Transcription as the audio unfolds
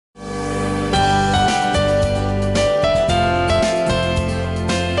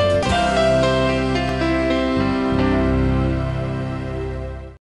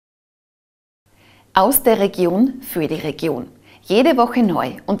Aus der Region für die Region. Jede Woche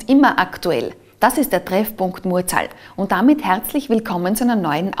neu und immer aktuell. Das ist der Treffpunkt Murtal und damit herzlich willkommen zu einer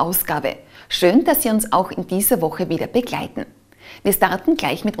neuen Ausgabe. Schön, dass Sie uns auch in dieser Woche wieder begleiten. Wir starten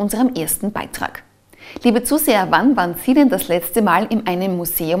gleich mit unserem ersten Beitrag. Liebe Zuseher, wann waren Sie denn das letzte Mal in einem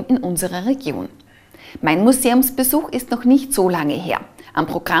Museum in unserer Region? Mein Museumsbesuch ist noch nicht so lange her. Am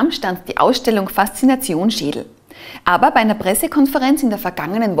Programm stand die Ausstellung Faszination Schädel. Aber bei einer Pressekonferenz in der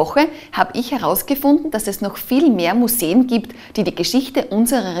vergangenen Woche habe ich herausgefunden, dass es noch viel mehr Museen gibt, die die Geschichte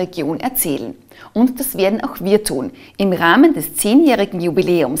unserer Region erzählen. Und das werden auch wir tun, im Rahmen des 10-jährigen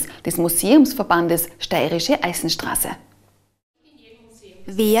Jubiläums des Museumsverbandes Steirische Eisenstraße.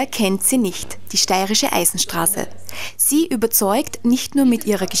 Wer kennt sie nicht, die Steirische Eisenstraße? Sie überzeugt nicht nur mit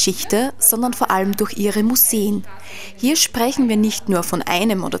ihrer Geschichte, sondern vor allem durch ihre Museen. Hier sprechen wir nicht nur von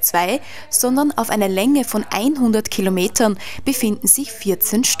einem oder zwei, sondern auf einer Länge von 100 Kilometern befinden sich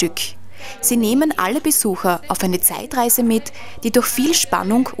 14 Stück. Sie nehmen alle Besucher auf eine Zeitreise mit, die durch viel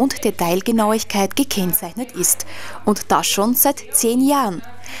Spannung und Detailgenauigkeit gekennzeichnet ist. Und das schon seit 10 Jahren.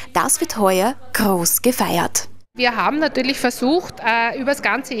 Das wird heuer groß gefeiert. Wir haben natürlich versucht, über das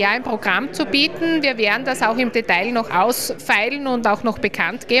ganze Jahr ein Programm zu bieten. Wir werden das auch im Detail noch ausfeilen und auch noch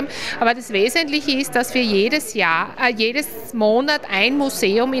bekannt geben. Aber das Wesentliche ist, dass wir jedes Monat ein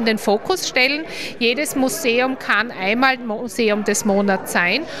Museum in den Fokus stellen. Jedes Museum kann einmal Museum des Monats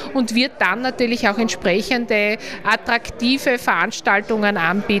sein und wird dann natürlich auch entsprechende attraktive Veranstaltungen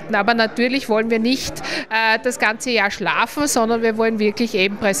anbieten. Aber natürlich wollen wir nicht das ganze Jahr schlafen, sondern wir wollen wirklich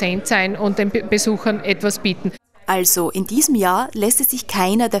eben präsent sein und den Besuchern etwas bieten. Also in diesem Jahr lässt es sich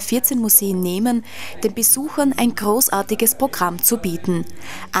keiner der 14 Museen nehmen, den Besuchern ein großartiges Programm zu bieten.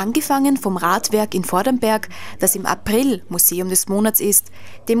 Angefangen vom Radwerk in Vordernberg, das im April Museum des Monats ist,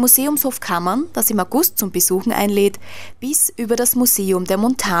 dem Museumshof Kammern, das im August zum Besuchen einlädt, bis über das Museum der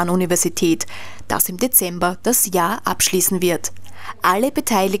Montanuniversität, das im Dezember das Jahr abschließen wird. Alle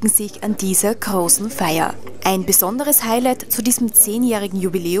beteiligen sich an dieser großen Feier. Ein besonderes Highlight zu diesem 10-jährigen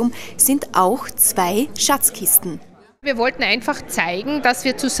Jubiläum sind auch 2 Schatzkisten. Wir wollten einfach zeigen, dass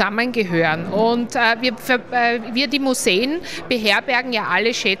wir zusammengehören und wir die Museen beherbergen ja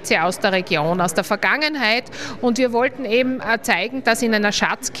alle Schätze aus der Region, aus der Vergangenheit und wir wollten eben zeigen, dass in einer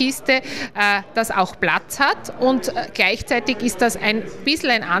Schatzkiste das auch Platz hat und gleichzeitig ist das ein bisschen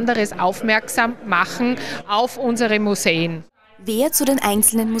ein anderes Aufmerksammachen auf unsere Museen. Wer zu den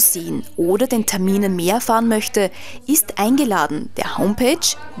einzelnen Museen oder den Terminen mehr erfahren möchte, ist eingeladen, der Homepage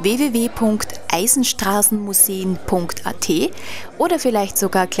www.eisenstraßenmuseen.at oder vielleicht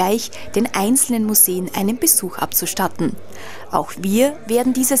sogar gleich den einzelnen Museen einen Besuch abzustatten. Auch wir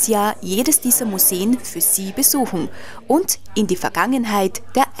werden dieses Jahr jedes dieser Museen für Sie besuchen und in die Vergangenheit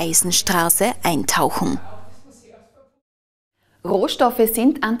der Eisenstraße eintauchen. Rohstoffe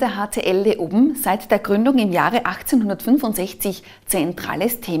sind an der HTL Leoben seit der Gründung im Jahre 1865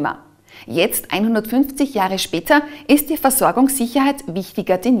 zentrales Thema. Jetzt, 150 Jahre später, ist die Versorgungssicherheit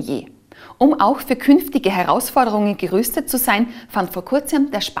wichtiger denn je. Um auch für künftige Herausforderungen gerüstet zu sein, fand vor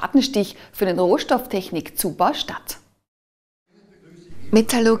kurzem der Spatenstich für den Rohstofftechnik-Zubau statt.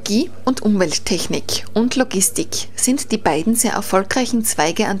 Metallurgie und Umwelttechnik und Logistik sind die beiden sehr erfolgreichen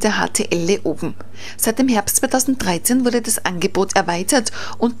Zweige an der HTL Leoben. Seit dem Herbst 2013 wurde das Angebot erweitert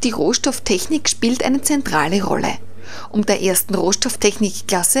und die Rohstofftechnik spielt eine zentrale Rolle. Um der ersten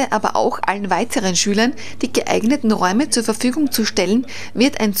Rohstofftechnikklasse, aber auch allen weiteren Schülern die geeigneten Räume zur Verfügung zu stellen,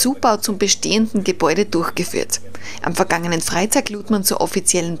 wird ein Zubau zum bestehenden Gebäude durchgeführt. Am vergangenen Freitag lud man zur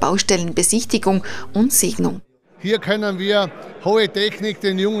offiziellen Baustellenbesichtigung und Segnung. Hier können wir hohe Technik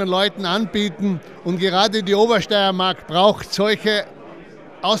den jungen Leuten anbieten und gerade die Obersteiermark braucht solche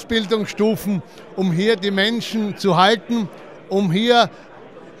Ausbildungsstufen, um hier die Menschen zu halten, um hier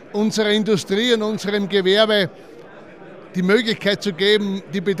unserer Industrie und unserem Gewerbe die Möglichkeit zu geben,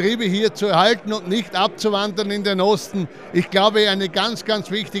 die Betriebe hier zu erhalten und nicht abzuwandern in den Osten. Ich glaube, eine ganz, ganz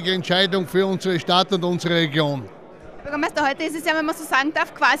wichtige Entscheidung für unsere Stadt und unsere Region. Herr Bürgermeister, heute ist es ja, wenn man so sagen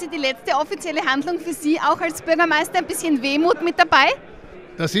darf, quasi die letzte offizielle Handlung für Sie, auch als Bürgermeister, ein bisschen Wehmut mit dabei?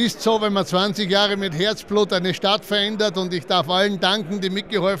 Das ist so, wenn man 20 Jahre mit Herzblut eine Stadt verändert und ich darf allen danken, die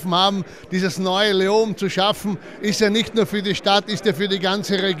mitgeholfen haben, dieses neue Leoben zu schaffen, ist ja nicht nur für die Stadt, ist ja für die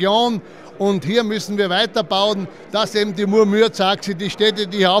ganze Region und hier müssen wir weiterbauen, dass eben die Murmürzachse, die Städte,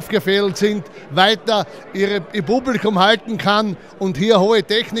 die hier aufgefädelt sind, weiter ihr Publikum halten kann und hier hohe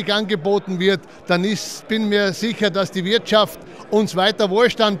Technik angeboten wird, dann bin mir sicher, dass die Wirtschaft uns weiter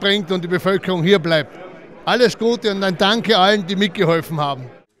Wohlstand bringt und die Bevölkerung hier bleibt. Alles Gute und ein Danke allen, die mitgeholfen haben.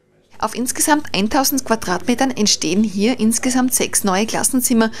 Auf insgesamt 1000 Quadratmetern entstehen hier insgesamt 6 neue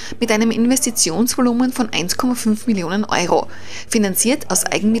Klassenzimmer mit einem Investitionsvolumen von 1,5 Millionen Euro, finanziert aus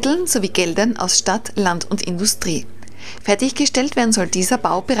Eigenmitteln sowie Geldern aus Stadt, Land und Industrie. Fertiggestellt werden soll dieser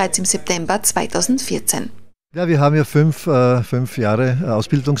Bau bereits im September 2014. Ja, wir haben ja fünf Jahre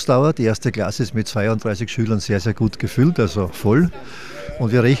Ausbildungsdauer. Die erste Klasse ist mit 32 Schülern sehr, sehr gut gefüllt, also voll.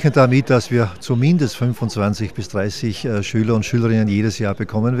 Und wir rechnen damit, dass wir zumindest 25 bis 30 Schüler und Schülerinnen jedes Jahr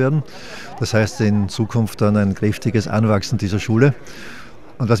bekommen werden. Das heißt in Zukunft dann ein kräftiges Anwachsen dieser Schule.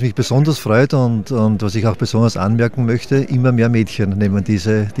 Und was mich besonders freut und was ich auch besonders anmerken möchte, immer mehr Mädchen nehmen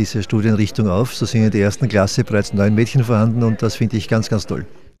diese Studienrichtung auf. So sind in der ersten Klasse bereits 9 Mädchen vorhanden und das finde ich ganz, ganz toll.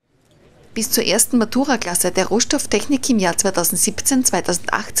 Bis zur ersten Matura-Klasse der Rohstofftechnik im Jahr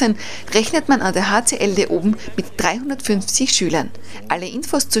 2017-2018 rechnet man an der HTL Leoben mit 350 Schülern. Alle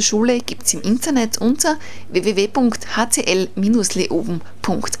Infos zur Schule gibt es im Internet unter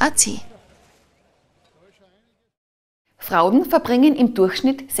www.htl-leoben.at. Frauen verbringen im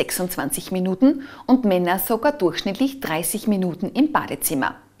Durchschnitt 26 Minuten und Männer sogar durchschnittlich 30 Minuten im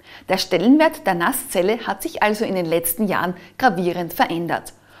Badezimmer. Der Stellenwert der Nasszelle hat sich also in den letzten Jahren gravierend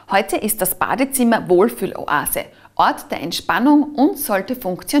verändert. Heute ist das Badezimmer Wohlfühloase, Ort der Entspannung und sollte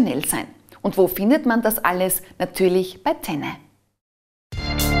funktionell sein. Und wo findet man das alles? Natürlich bei Tenne.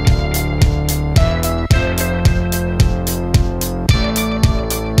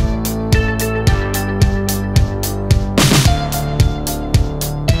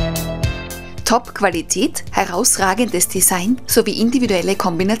 Top-Qualität, herausragendes Design sowie individuelle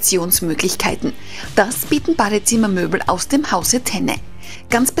Kombinationsmöglichkeiten. Das bieten Badezimmermöbel aus dem Hause Tenne.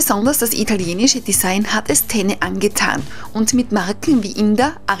 Ganz besonders das italienische Design hat es Tenne angetan und mit Marken wie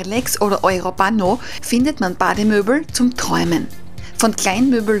Inda, Arlex oder Europano findet man Bademöbel zum Träumen. Von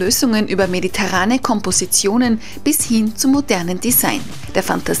Kleinmöbellösungen über mediterrane Kompositionen bis hin zum modernen Design. Der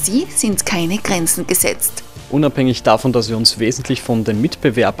Fantasie sind keine Grenzen gesetzt. Unabhängig davon, dass wir uns wesentlich von dem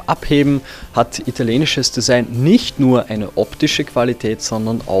Mitbewerb abheben, hat italienisches Design nicht nur eine optische Qualität,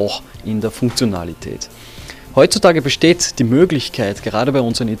 sondern auch in der Funktionalität. Heutzutage besteht die Möglichkeit, gerade bei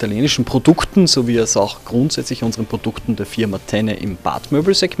unseren italienischen Produkten, so wie es auch grundsätzlich unseren Produkten der Firma Tenne im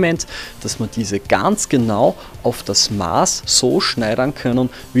Badmöbelsegment, dass man diese ganz genau auf das Maß so schneidern können,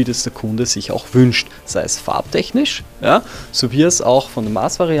 wie das der Kunde sich auch wünscht, sei es farbtechnisch, ja, sowie es auch von den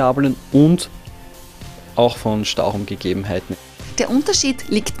Maßvariablen und auch von Stauraumgegebenheiten. Der Unterschied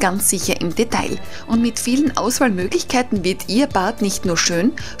liegt ganz sicher im Detail und mit vielen Auswahlmöglichkeiten wird Ihr Bad nicht nur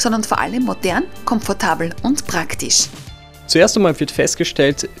schön, sondern vor allem modern, komfortabel und praktisch. Zuerst einmal wird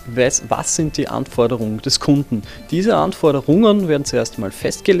festgestellt, was sind die Anforderungen des Kunden. Diese Anforderungen werden zuerst einmal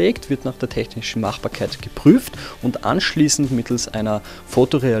festgelegt, wird nach der technischen Machbarkeit geprüft und anschließend mittels einer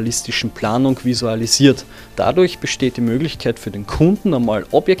fotorealistischen Planung visualisiert. Dadurch besteht die Möglichkeit für den Kunden einmal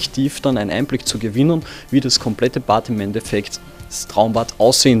objektiv dann einen Einblick zu gewinnen, wie das komplette Bad im Endeffekt, das Traumbad,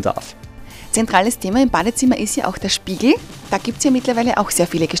 aussehen darf. Zentrales Thema im Badezimmer ist ja auch der Spiegel. Da gibt es ja mittlerweile auch sehr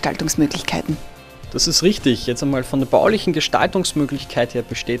viele Gestaltungsmöglichkeiten. Das ist richtig. Jetzt einmal von der baulichen Gestaltungsmöglichkeit her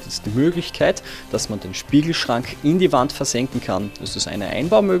besteht jetzt die Möglichkeit, dass man den Spiegelschrank in die Wand versenken kann. Das ist eine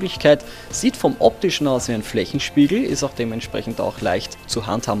Einbaumöglichkeit, sieht vom optischen aus wie ein Flächenspiegel, ist auch dementsprechend auch leicht zu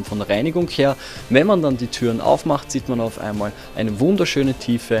handhaben von der Reinigung her. Wenn man dann die Türen aufmacht, sieht man auf einmal eine wunderschöne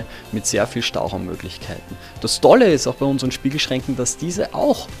Tiefe mit sehr viel Stauraumöglichkeiten. Das Tolle ist auch bei unseren Spiegelschränken, dass diese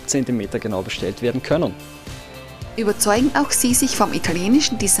auch zentimetergenau bestellt werden können. Überzeugen auch Sie sich vom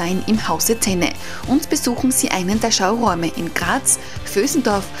italienischen Design im Hause Tenne und besuchen Sie einen der Schauräume in Graz,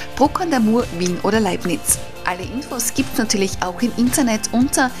 Vösendorf, Bruck an der Mur, Wien oder Leibniz. Alle Infos gibt es natürlich auch im Internet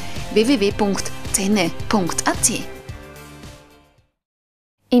unter www.tenne.at.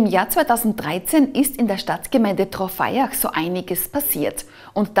 Im Jahr 2013 ist in der Stadtgemeinde Treffpunkt so einiges passiert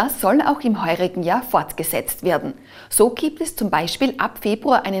und das soll auch im heurigen Jahr fortgesetzt werden. So gibt es zum Beispiel ab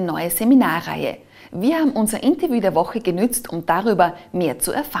Februar eine neue Seminarreihe. Wir haben unser Interview der Woche genützt, um darüber mehr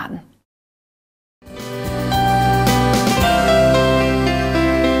zu erfahren.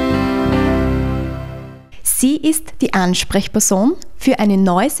 Sie ist die Ansprechperson für eine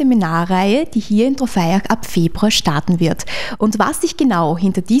neue Seminarreihe, die hier in Treffpunkt ab Februar starten wird. Und was sich genau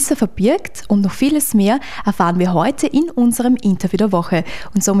hinter dieser verbirgt und noch vieles mehr, erfahren wir heute in unserem Interview der Woche.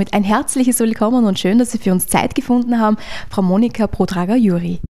 Und somit ein herzliches Willkommen und schön, dass Sie für uns Zeit gefunden haben, Frau Monika Brottrager.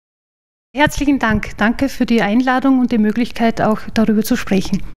 Herzlichen Dank. Danke für die Einladung und die Möglichkeit, auch darüber zu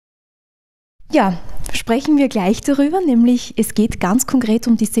sprechen. Ja, sprechen wir gleich darüber, nämlich es geht ganz konkret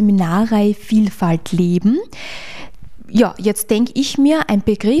um die Seminarreihe Vielfalt, leben. Ja, jetzt denke ich mir, ein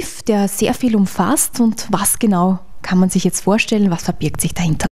Begriff, der sehr viel umfasst und was genau kann man sich jetzt vorstellen, was verbirgt sich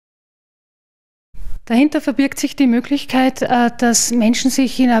dahinter? Dahinter verbirgt sich die Möglichkeit, dass Menschen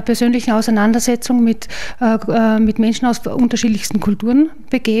sich in einer persönlichen Auseinandersetzung mit Menschen aus unterschiedlichsten Kulturen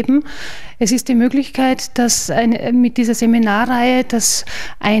begeben. Es ist die Möglichkeit, dass mit dieser Seminarreihe, dass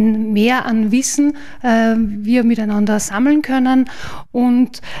ein Mehr an Wissen wir miteinander sammeln können,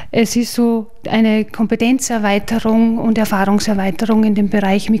 und es ist so eine Kompetenzerweiterung und Erfahrungserweiterung in dem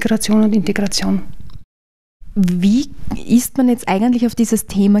Bereich Migration und Integration. Wie ist man jetzt eigentlich auf dieses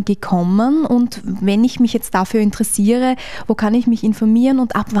Thema gekommen, und wenn ich mich jetzt dafür interessiere, wo kann ich mich informieren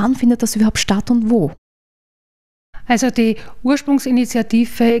und ab wann findet das überhaupt statt und wo? Also die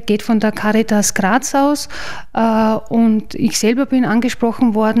Ursprungsinitiative geht von der Caritas Graz aus, und ich selber bin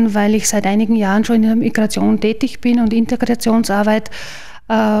angesprochen worden, weil ich seit einigen Jahren schon in der Migration tätig bin und Integrationsarbeit,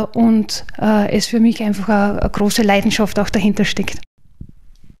 und es für mich einfach eine große Leidenschaft auch dahinter steckt.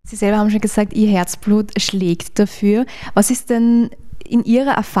 Sie selber haben schon gesagt, Ihr Herzblut schlägt dafür. Was ist denn in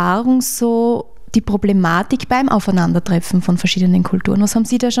Ihrer Erfahrung so die Problematik beim Aufeinandertreffen von verschiedenen Kulturen? Was haben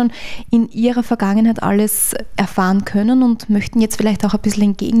Sie da schon in Ihrer Vergangenheit alles erfahren können und möchten jetzt vielleicht auch ein bisschen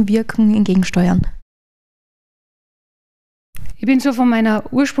entgegenwirken, entgegensteuern? Ich bin so von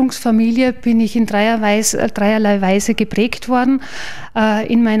meiner Ursprungsfamilie, bin ich in dreierlei Weise geprägt worden.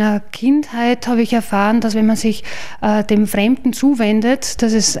 In meiner Kindheit habe ich erfahren, dass wenn man sich dem Fremden zuwendet,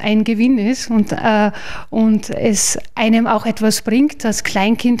 dass es ein Gewinn ist und es einem auch etwas bringt. Als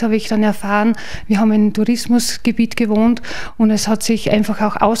Kleinkind habe ich dann erfahren, wir haben in einem Tourismusgebiet gewohnt, und es hat sich einfach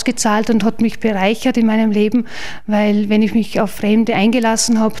auch ausgezahlt und hat mich bereichert in meinem Leben, weil wenn ich mich auf Fremde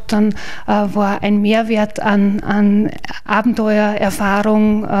eingelassen habe, dann war ein Mehrwert an Abenteuer,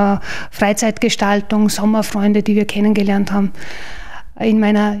 Erfahrung, Freizeitgestaltung, Sommerfreunde, die wir kennengelernt haben. In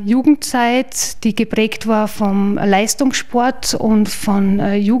meiner Jugendzeit, die geprägt war vom Leistungssport und von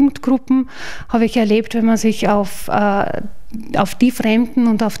Jugendgruppen, habe ich erlebt, wenn man sich auf die Fremden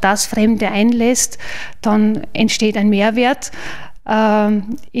und auf das Fremde einlässt, dann entsteht ein Mehrwert.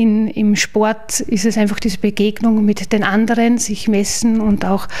 Im Sport ist es einfach diese Begegnung mit den anderen, sich messen und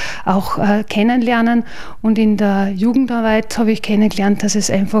auch kennenlernen. Und in der Jugendarbeit habe ich kennengelernt, dass es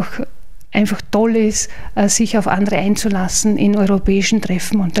einfach toll ist, sich auf andere einzulassen in europäischen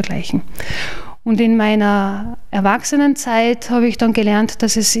Treffen und dergleichen. Und in meiner Erwachsenenzeit habe ich dann gelernt,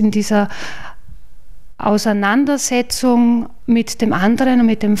 dass es in dieser Auseinandersetzung mit dem anderen und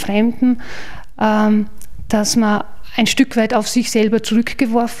mit dem Fremden, dass man ein Stück weit auf sich selber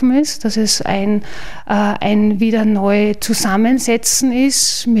zurückgeworfen ist, dass es ein wieder neu Zusammensetzen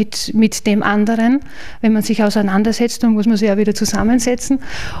ist mit dem anderen. Wenn man sich auseinandersetzt, dann muss man sich ja wieder zusammensetzen.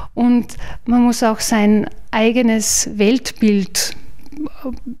 Und man muss auch sein eigenes Weltbild,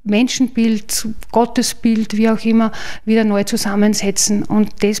 Menschenbild, Gottesbild, wie auch immer, wieder neu zusammensetzen.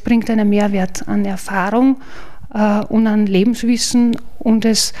 Und das bringt einen Mehrwert an Erfahrung und an Lebenswissen, und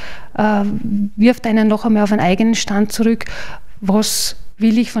es wirft einen noch einmal auf einen eigenen Stand zurück, was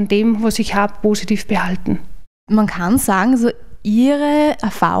will ich von dem, was ich habe, positiv behalten. Man kann sagen, so Ihre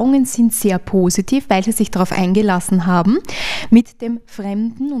Erfahrungen sind sehr positiv, weil Sie sich darauf eingelassen haben mit dem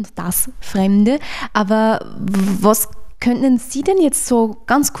Fremden und das Fremde. Aber was könnten Sie denn jetzt so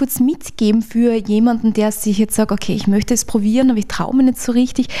ganz kurz mitgeben für jemanden, der sich jetzt sagt, okay, ich möchte es probieren, aber ich traue mir nicht so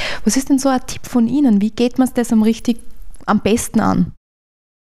richtig. Was ist denn so ein Tipp von Ihnen? Wie geht man das am besten an?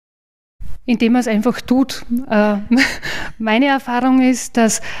 Indem man es einfach tut. Meine Erfahrung ist,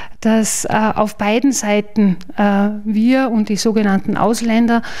 dass auf beiden Seiten wir und die sogenannten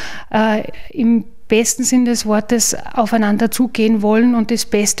Ausländer im besten Sinn des Wortes aufeinander zugehen wollen und das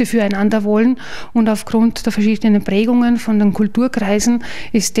Beste füreinander wollen. Und aufgrund der verschiedenen Prägungen von den Kulturkreisen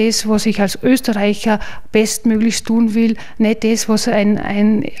ist das, was ich als Österreicher bestmöglichst tun will, nicht das, was in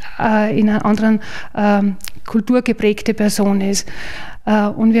einer anderen Kultur geprägte Person ist.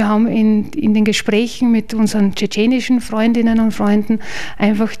 Und wir haben in den Gesprächen mit unseren tschetschenischen Freundinnen und Freunden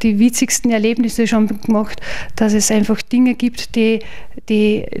einfach die witzigsten Erlebnisse schon gemacht, dass es einfach Dinge gibt, die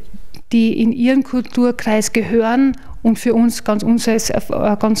in ihren Kulturkreis gehören und für uns ganz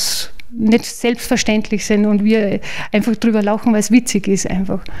nicht selbstverständlich sind und wir einfach drüber lachen, weil es witzig ist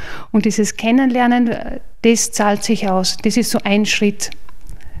einfach. Und dieses Kennenlernen, das zahlt sich aus. Das ist so ein Schritt,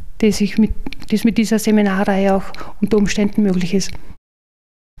 das mit dieser Seminarreihe auch unter Umständen möglich ist.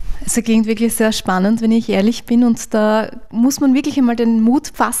 Also klingt wirklich sehr spannend, wenn ich ehrlich bin, und da muss man wirklich einmal den Mut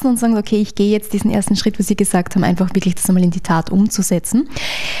fassen und sagen, okay, ich gehe jetzt diesen ersten Schritt, was Sie gesagt haben, einfach wirklich das einmal in die Tat umzusetzen.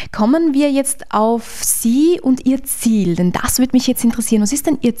 Kommen wir jetzt auf Sie und Ihr Ziel, denn das würde mich jetzt interessieren. Was ist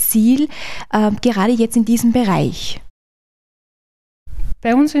denn Ihr Ziel gerade jetzt in diesem Bereich?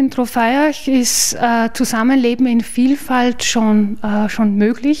 Bei uns in Treffpunkt ist Zusammenleben in Vielfalt schon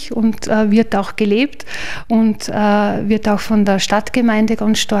möglich und wird auch gelebt und wird auch von der Stadtgemeinde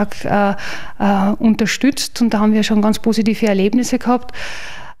ganz stark unterstützt. Und da haben wir schon ganz positive Erlebnisse gehabt.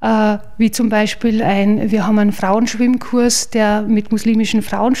 Wie zum Beispiel wir haben einen Frauenschwimmkurs, der mit muslimischen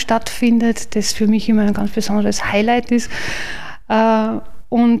Frauen stattfindet, das für mich immer ein ganz besonderes Highlight ist.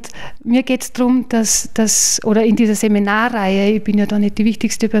 Und mir geht es darum, oder in dieser Seminarreihe, ich bin ja da nicht die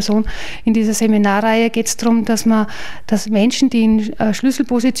wichtigste Person, in dieser Seminarreihe geht es darum, dass Menschen, die in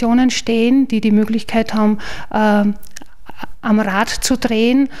Schlüsselpositionen stehen, die die Möglichkeit haben, am Rad zu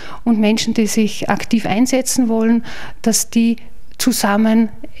drehen und Menschen, die sich aktiv einsetzen wollen, dass die zusammen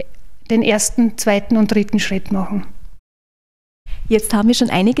den ersten, zweiten und dritten Schritt machen. Jetzt haben wir schon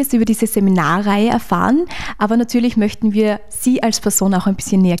einiges über diese Seminarreihe erfahren, aber natürlich möchten wir Sie als Person auch ein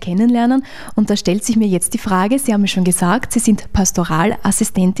bisschen näher kennenlernen. Und da stellt sich mir jetzt die Frage, Sie haben ja schon gesagt, Sie sind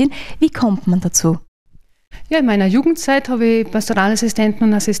Pastoralassistentin. Wie kommt man dazu? Ja, in meiner Jugendzeit habe ich Pastoralassistenten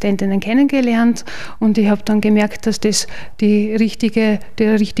und Assistentinnen kennengelernt und ich habe dann gemerkt, dass das der richtige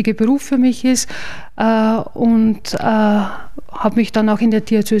Beruf für mich ist und habe mich dann auch in der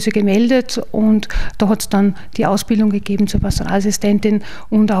Diözese gemeldet und da hat es dann die Ausbildung gegeben zur Pastoralassistentin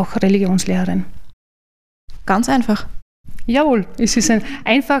und auch Religionslehrerin. Ganz einfach. Jawohl, es ist ein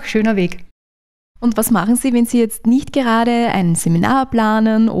einfach schöner Weg. Und was machen Sie, wenn Sie jetzt nicht gerade ein Seminar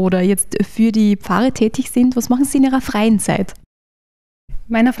planen oder jetzt für die Pfarre tätig sind? Was machen Sie in Ihrer freien Zeit?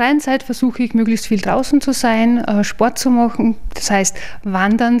 In meiner freien Zeit versuche ich, möglichst viel draußen zu sein, Sport zu machen, das heißt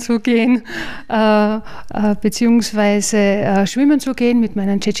wandern zu gehen, beziehungsweise schwimmen zu gehen mit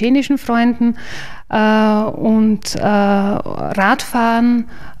meinen tschetschenischen Freunden und Radfahren,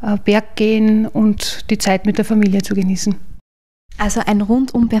 Berggehen und die Zeit mit der Familie zu genießen. Also ein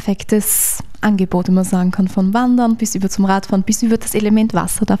rundum perfektes Angebot, wenn man sagen kann, von Wandern bis über zum Radfahren, bis über das Element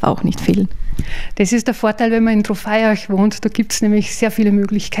Wasser darf auch nicht fehlen. Das ist der Vorteil, wenn man in Treffpunkt wohnt. Da gibt es nämlich sehr viele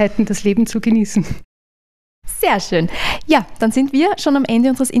Möglichkeiten, das Leben zu genießen. Sehr schön. Ja, dann sind wir schon am Ende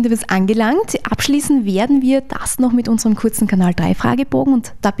unseres Interviews angelangt. Abschließen werden wir das noch mit unserem kurzen Kanal3-Fragebogen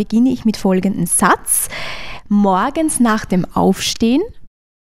und da beginne ich mit folgendem Satz. Morgens nach dem Aufstehen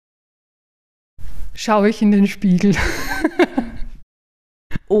schaue ich in den Spiegel.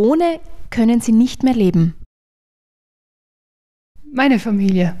 Ohne können Sie nicht mehr leben. Meine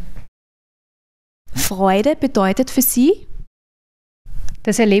Familie. Freude bedeutet für Sie?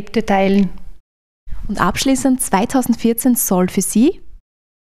 Das erlebte Teilen. Und abschließend 2014 soll für Sie?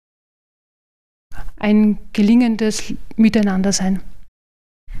 Ein gelingendes Miteinander sein.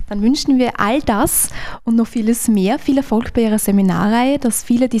 Dann wünschen wir all das und noch vieles mehr. Viel Erfolg bei Ihrer Seminarreihe, dass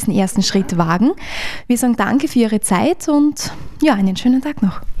viele diesen ersten Schritt wagen. Wir sagen danke für Ihre Zeit und ja, einen schönen Tag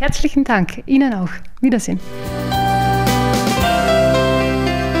noch. Herzlichen Dank. Ihnen auch. Wiedersehen.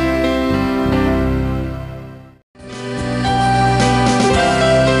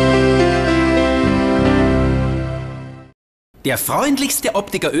 Der freundlichste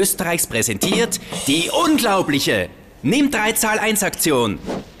Optiker Österreichs präsentiert die unglaubliche Nimm-3-Zahl-1-Aktion.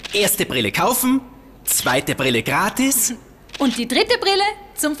 Erste Brille kaufen, zweite Brille gratis. Und die dritte Brille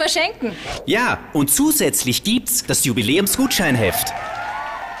zum Verschenken. Ja, und zusätzlich gibt's das Jubiläumsgutscheinheft.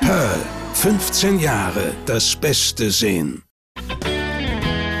 Pearl, 15 Jahre, das Beste sehen.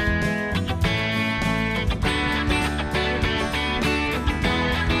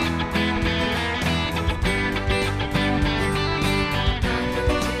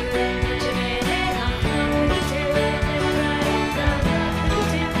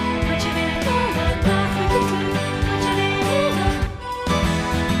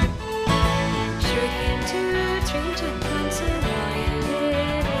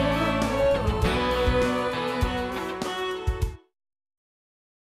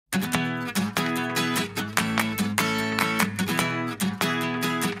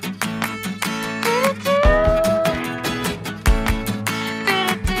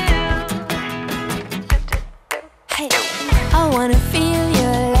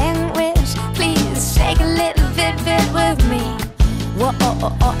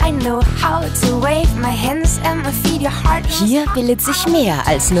 Hier bildet sich mehr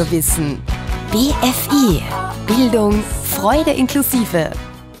als nur Wissen. BFI. Bildung, Freude inklusive.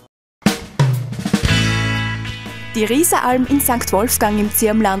 Die Rieseralm in St. Wolfgang im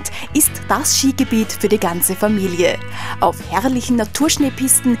Zirmland ist das Skigebiet für die ganze Familie. Auf herrlichen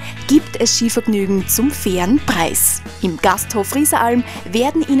Naturschneepisten gibt es Skivergnügen zum fairen Preis. Im Gasthof Rieseralm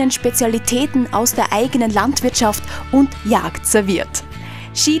werden Ihnen Spezialitäten aus der eigenen Landwirtschaft und Jagd serviert.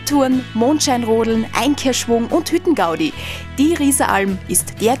 Skitouren, Mondscheinrodeln, Einkehrschwung und Hüttengaudi. Die Rieseralm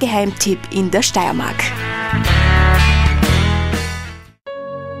ist der Geheimtipp in der Steiermark.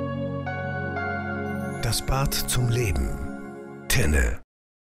 Das Bad zum Leben. Tenne.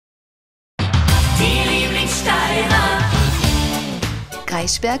 Die Lieblingssteirer.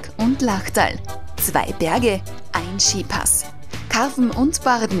 Kreisberg und Lachtal. 2 Berge, ein Skipass. Karven und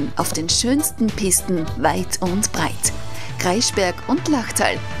Baden auf den schönsten Pisten weit und breit. Kreisberg und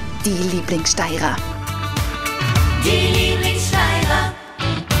Lachtal, die Lieblingssteirer. Die Lieblingssteirer.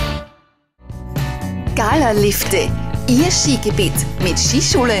 Galalifte, Ihr Skigebiet mit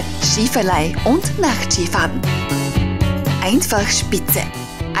Skischule, Skiverleih und Nachtskifahren. Einfach spitze.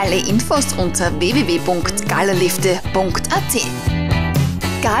 Alle Infos unter www.galalifte.at.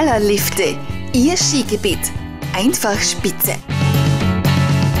 Galalifte, Ihr Skigebiet. Einfach spitze.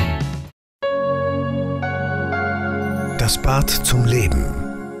 Das Bad zum Leben.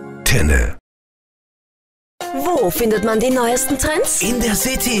 Tenne. Wo findet man die neuesten Trends? In der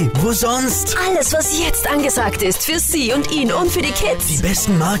City, wo sonst? Alles, was jetzt angesagt ist, für Sie und ihn und für die Kids. Die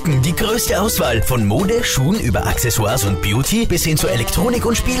besten Marken, die größte Auswahl von Mode, Schuhen über Accessoires und Beauty bis hin zu Elektronik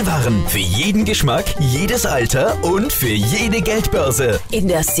und Spielwaren. Für jeden Geschmack, jedes Alter und für jede Geldbörse. In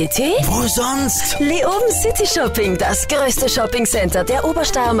der City? Wo sonst? Leoben City Shopping, das größte Shoppingcenter der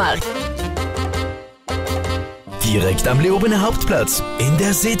Obersteiermark. Direkt am Leobener Hauptplatz. In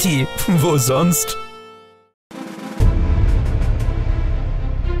der City, wo sonst?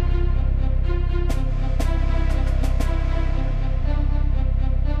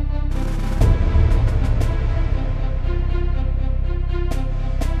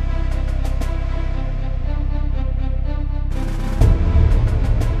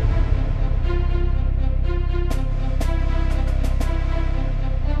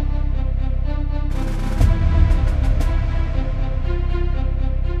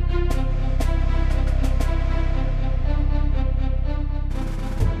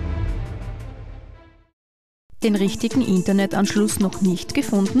 Den richtigen Internetanschluss noch nicht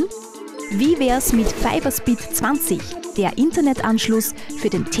gefunden? Wie wär's mit Fiberspeed 20, der Internetanschluss für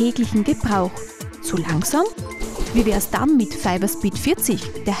den täglichen Gebrauch? Zu langsam? Wie wär's dann mit Fiberspeed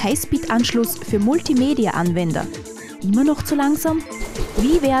 40, der Highspeed-Anschluss für Multimedia-Anwender? Immer noch zu langsam?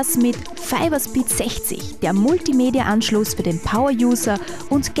 Wie wär's mit Fiberspeed 60, der Multimedia-Anschluss für den Power-User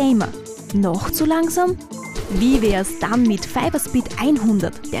und Gamer? Noch zu langsam? Wie wär's dann mit Fiberspeed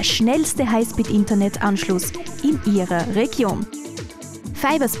 100, der schnellste Highspeed-Internetanschluss in Ihrer Region?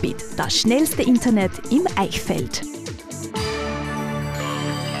 Fiberspeed, das schnellste Internet im Eichfeld.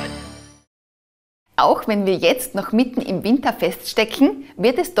 Auch wenn wir jetzt noch mitten im Winter feststecken,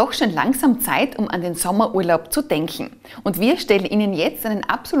 wird es doch schon langsam Zeit, um an den Sommerurlaub zu denken. Und wir stellen Ihnen jetzt einen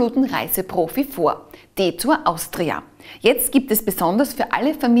absoluten Reiseprofi vor, Detur Austria. Jetzt gibt es besonders für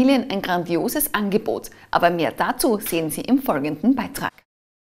alle Familien ein grandioses Angebot, aber mehr dazu sehen Sie im folgenden Beitrag.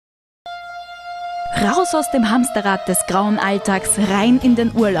 Raus aus dem Hamsterrad des grauen Alltags, rein in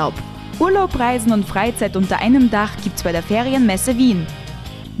den Urlaub. Urlaub, Reisen und Freizeit unter einem Dach gibt's bei der Ferienmesse Wien.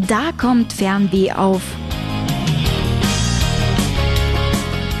 Da kommt Fernweh auf.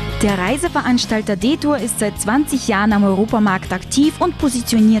 Der Reiseveranstalter Detur ist seit 20 Jahren am Europamarkt aktiv und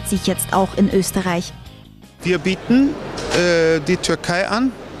positioniert sich jetzt auch in Österreich. Wir bieten die Türkei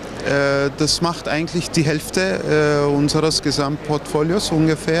an. Das macht eigentlich die Hälfte unseres Gesamtportfolios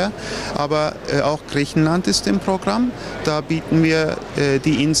ungefähr. Aber auch Griechenland ist im Programm. Da bieten wir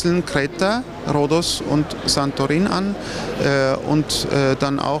die Inseln Kreta, Rhodos und Santorin an. Und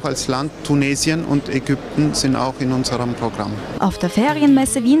dann auch als Land Tunesien und Ägypten sind auch in unserem Programm. Auf der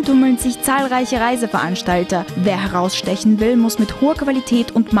Ferienmesse Wien tummeln sich zahlreiche Reiseveranstalter. Wer herausstechen will, muss mit hoher Qualität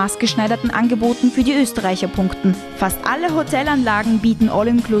und maßgeschneiderten Angeboten für die Österreicher punkten. Fast alle Hotelanlagen bieten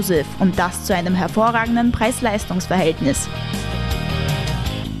All-Inclusive und das zu einem hervorragenden Preis-Leistungs-Verhältnis.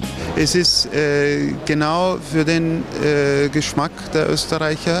 Es ist genau für den Geschmack der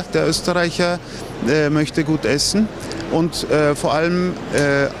Österreicher. Der Österreicher möchte gut essen und vor allem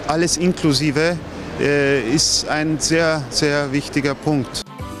alles inklusive ist ein sehr, sehr wichtiger Punkt.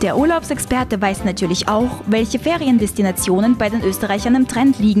 Der Urlaubsexperte weiß natürlich auch, welche Feriendestinationen bei den Österreichern im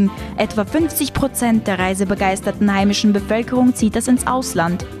Trend liegen. Etwa 50% der reisebegeisterten heimischen Bevölkerung zieht es ins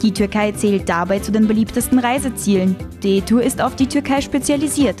Ausland. Die Türkei zählt dabei zu den beliebtesten Reisezielen. Detur ist auf die Türkei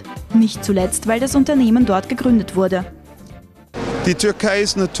spezialisiert. Nicht zuletzt, weil das Unternehmen dort gegründet wurde. Die Türkei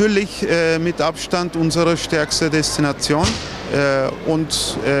ist natürlich mit Abstand unsere stärkste Destination.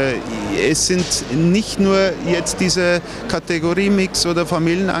 Und es sind nicht nur jetzt diese Kategorie-Mix oder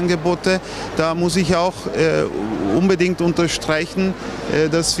Familienangebote, da muss ich auch unbedingt unterstreichen,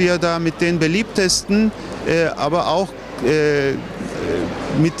 dass wir da mit den beliebtesten, aber auch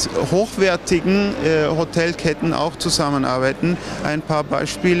mit hochwertigen Hotelketten auch zusammenarbeiten. Ein paar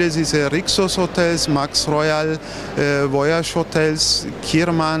Beispiele, diese Rixos Hotels, Max Royal, Voyage Hotels,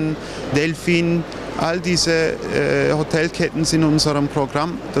 Kirman, Delfin All diese Hotelketten sind in unserem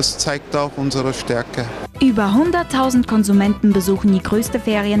Programm. Das zeigt auch unsere Stärke. Über 100.000 Konsumenten besuchen die größte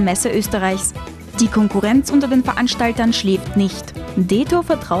Ferienmesse Österreichs. Die Konkurrenz unter den Veranstaltern schläft nicht. Detur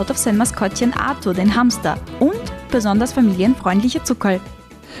vertraut auf sein Maskottchen Arthur, den Hamster, und besonders familienfreundliche Zuckerl.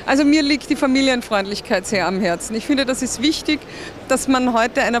 Also mir liegt die Familienfreundlichkeit sehr am Herzen. Ich finde, das ist wichtig, dass man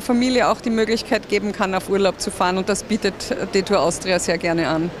heute einer Familie auch die Möglichkeit geben kann, auf Urlaub zu fahren, und das bietet Detur Austria sehr gerne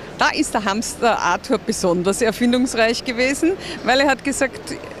an. Da ist der Hamster Arthur besonders erfindungsreich gewesen, weil er hat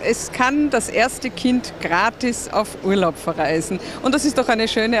gesagt, es kann das erste Kind gratis auf Urlaub verreisen. Und das ist doch eine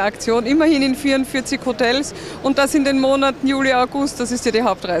schöne Aktion, immerhin in 44 Hotels, und das in den Monaten Juli, August, das ist ja die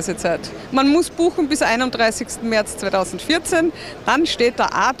Hauptreisezeit. Man muss buchen bis 31. März 2014, dann steht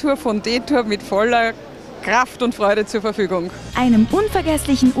der Arthur von Detur mit voller Kraft und Freude zur Verfügung. Einem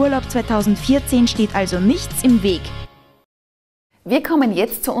unvergesslichen Urlaub 2014 steht also nichts im Weg. Wir kommen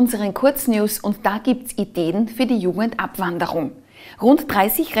jetzt zu unseren Kurznews, und da gibt's Ideen für die Jugendabwanderung. Rund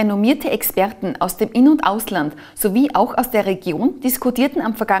 30 renommierte Experten aus dem In- und Ausland sowie auch aus der Region diskutierten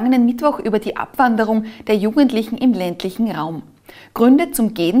am vergangenen Mittwoch über die Abwanderung der Jugendlichen im ländlichen Raum. Gründe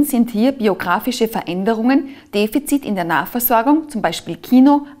zum Gehen sind hier biografische Veränderungen, Defizit in der Nahversorgung, zum Beispiel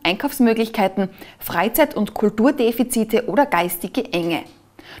Kino, Einkaufsmöglichkeiten, Freizeit- und Kulturdefizite oder geistige Enge.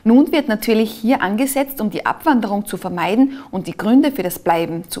 Nun wird natürlich hier angesetzt, um die Abwanderung zu vermeiden und die Gründe für das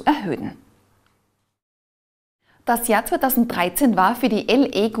Bleiben zu erhöhen. Das Jahr 2013 war für die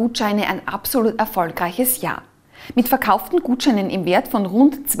LE-Gutscheine ein absolut erfolgreiches Jahr. Mit verkauften Gutscheinen im Wert von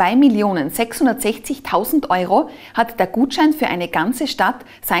rund 2.660.000 € hat der Gutschein für eine ganze Stadt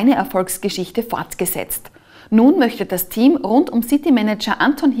seine Erfolgsgeschichte fortgesetzt. Nun möchte das Team rund um Citymanager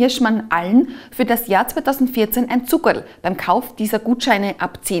Anton Hirschmann allen für das Jahr 2014 ein Zuckerl beim Kauf dieser Gutscheine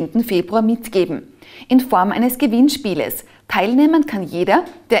ab 10. Februar mitgeben. In Form eines Gewinnspieles. Teilnehmen kann jeder,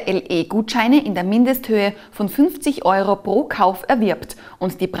 der LE-Gutscheine in der Mindesthöhe von 50 € pro Kauf erwirbt,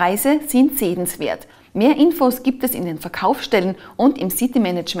 und die Preise sind sehenswert. Mehr Infos gibt es in den Verkaufsstellen und im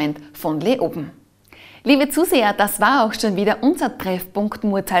Citymanagement von Leoben. Liebe Zuseher, das war auch schon wieder unser Treffpunkt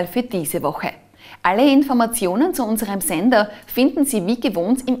Murtal für diese Woche. Alle Informationen zu unserem Sender finden Sie wie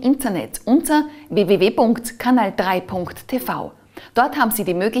gewohnt im Internet unter www.kanal3.tv. Dort haben Sie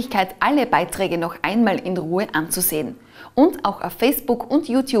die Möglichkeit, alle Beiträge noch einmal in Ruhe anzusehen. Und auch auf Facebook und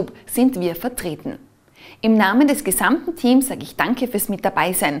YouTube sind wir vertreten. Im Namen des gesamten Teams sage ich Danke fürs mit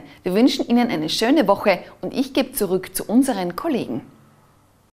dabei sein. Wir wünschen Ihnen eine schöne Woche, und ich gebe zurück zu unseren Kollegen.